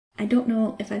I don't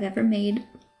know if I've ever made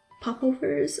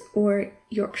popovers or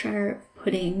Yorkshire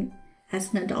pudding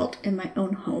as an adult in my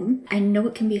own home. I know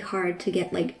it can be hard to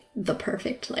get like the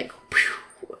perfect like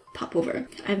popover.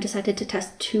 I've decided to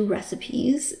test 2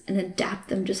 recipes and adapt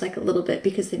them just like a little bit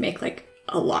because they make like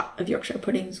a lot of Yorkshire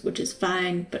puddings, which is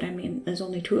fine, but I mean, there's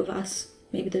only 2 of us.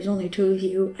 Maybe there's only 2 of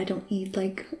you. I don't need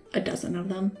like a dozen of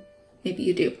them. Maybe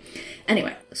you do.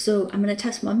 Anyway, so I'm gonna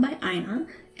test one by Ina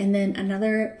and then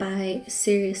another by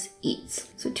Serious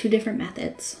Eats. So 2 different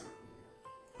methods.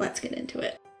 Let's get into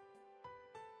it.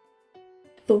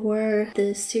 For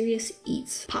the Serious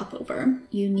Eats popover,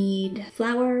 you need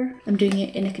flour. I'm doing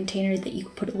it in a container that you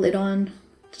can put a lid on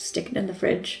to stick it in the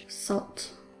fridge.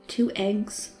 Salt, 2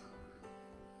 eggs,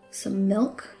 some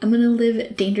milk. I'm gonna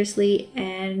live dangerously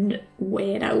and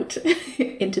weigh it out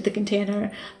into the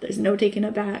container. There's no taking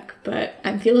it back, but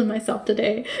I'm feeling myself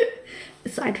today,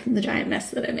 aside from the giant mess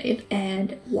that I made.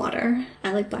 And water.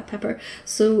 I like black pepper,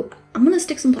 so I'm gonna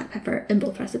stick some black pepper in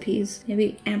both recipes,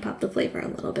 maybe amp up the flavor a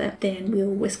little bit. Then we'll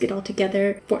whisk it all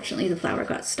together. Fortunately, the flour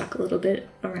got stuck a little bit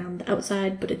around the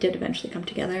outside, but it did eventually come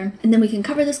together. And then we can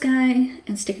cover this guy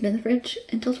and stick it in the fridge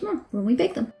until tomorrow when we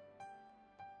bake them.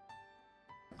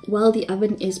 While the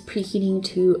oven is preheating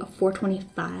to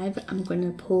 425, I'm going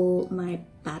to pull my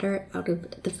batter out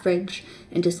of the fridge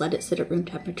and just let it sit at room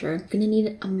temperature. I'm gonna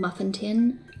need a muffin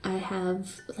tin. I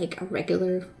have like a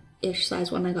regular-ish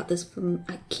size one. I got this from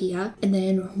IKEA. And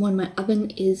then when my oven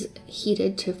is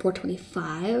heated to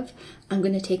 425, I'm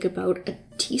gonna take about a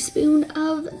teaspoon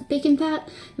of bacon fat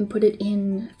and put it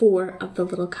in 4 of the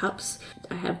little cups.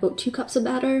 I have about 2 cups of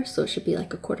batter, so it should be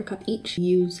like a 1/4 cup each.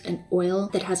 Use an oil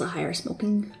that has a higher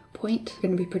smoking point.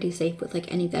 You're gonna be pretty safe with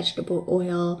like any vegetable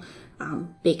oil,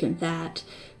 bacon fat.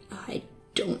 I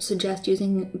don't suggest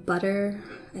using butter.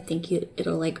 I think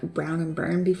it'll like brown and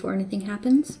burn before anything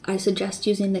happens. I suggest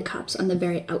using the cups on the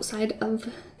very outside of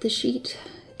the sheet.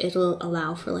 It'll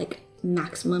allow for like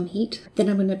maximum heat. Then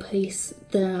I'm going to place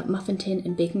the muffin tin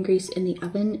and bacon grease in the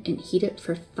oven and heat it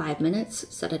for 5 minutes.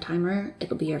 Set a timer,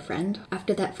 it'll be your friend.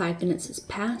 After that 5 minutes is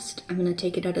passed, I'm going to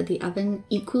take it out of the oven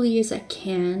equally as I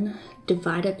can,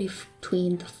 divide it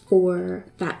between the 4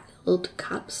 fat-filled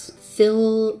cups,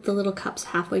 fill the little cups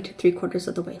halfway to 3/4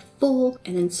 of the way full,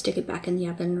 and then stick it back in the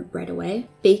oven right away.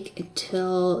 Bake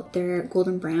until they're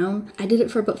golden brown. I did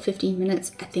it for about 15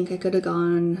 minutes. I think I could have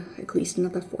gone at least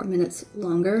another 4 minutes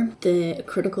longer. The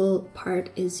critical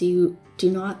part is you do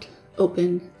not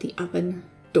open the oven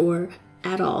door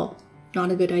at all.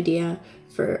 Not a good idea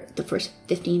for the first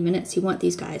 15 minutes. You want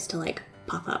these guys to like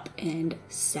pop up and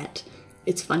set.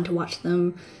 It's fun to watch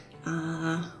them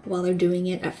while they're doing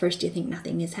it. At first you think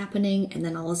nothing is happening, and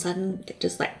then all of a sudden they're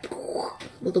just like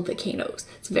little volcanoes.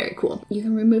 It's very cool. You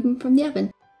can remove them from the oven.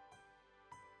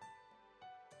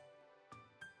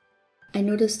 I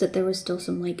noticed that there was still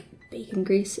some like bacon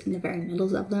grease in the very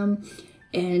middles of them,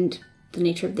 and the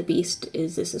nature of the beast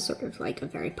is this is sort of like a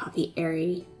very puffy,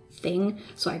 airy thing.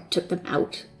 So I took them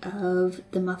out of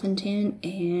the muffin tin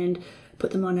and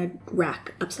put them on a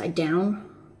rack upside down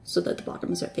so that the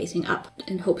bottoms are facing up,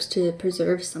 in hopes to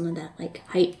preserve some of that like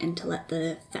height and to let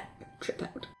the fat drip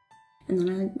out. And then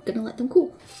I'm gonna let them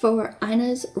cool. For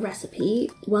Ina's recipe,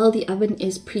 while the oven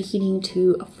is preheating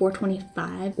to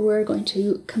 425, we're going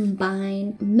to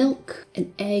combine milk,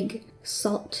 an egg,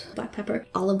 salt, black pepper,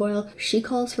 olive oil. She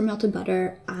calls for melted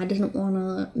butter. I didn't want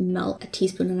to melt 1.5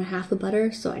 teaspoons of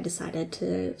butter, so I decided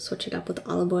to switch it up with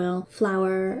olive oil.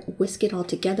 Flour, whisk it all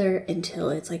together until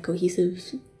it's like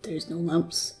cohesive. There's no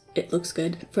lumps. It looks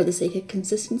good. For the sake of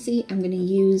consistency, I'm going to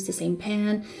use the same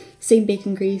pan, same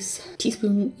bacon grease,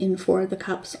 teaspoon in 4 of the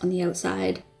cups on the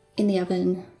outside, in the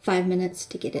oven 5 minutes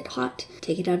to get it hot.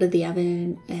 Take it out of the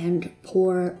oven and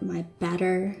pour my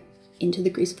batter into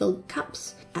the grease-filled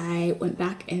cups. I went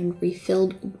back and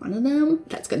refilled one of them.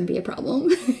 That's going to be a problem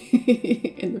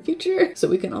in the future, so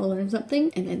we can all learn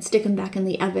something. And then stick them back in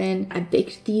the oven. I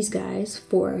baked these guys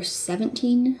for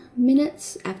 17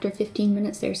 minutes. After 15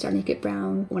 minutes, they were starting to get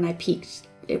brown. When I peeked,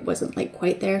 it wasn't like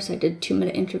quite there, so I did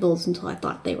 2-minute intervals until I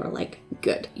thought they were like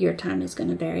good. Your time is going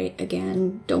to vary.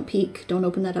 Again, don't peek, don't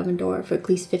open that oven door for at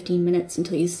least 15 minutes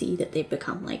until you see that they've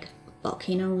become like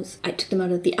volcanoes. I took them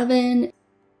out of the oven.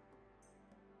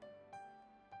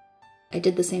 I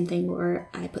did the same thing where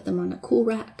I put them on a cool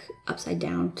rack upside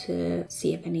down to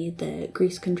see if any of the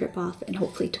grease can drip off and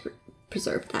hopefully to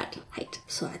preserve that height.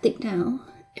 So I think now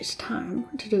it's time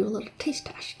to do a little taste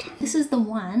test. This is the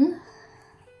one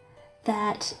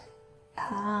that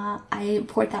I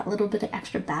poured that little bit of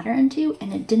extra batter into,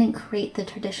 and it didn't create the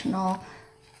traditional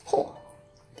hole.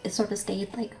 It sort of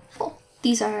stayed like full.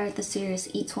 These are the Serious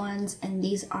Eats ones, and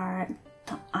these are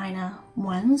the Ina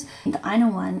ones. The Ina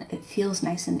one, it feels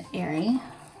nice and airy.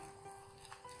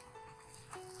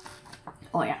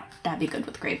 Oh yeah, that'd be good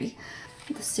with gravy.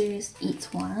 The Serious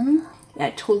Eats one. Yeah,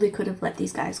 I totally could have let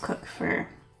these guys cook for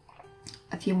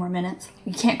a few more minutes.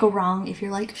 You can't go wrong if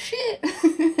you're like, shit,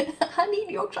 I need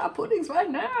Yorkshire puddings right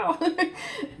now.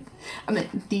 I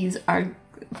mean, these are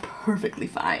perfectly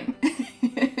fine.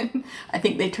 I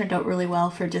think they turned out really well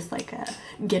for just like a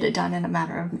get it done in a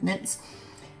matter of minutes.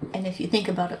 And if you think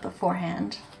about it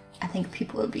beforehand, I think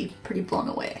people would be pretty blown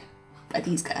away by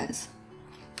these guys.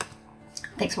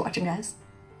 Thanks for watching, guys.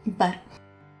 Bye.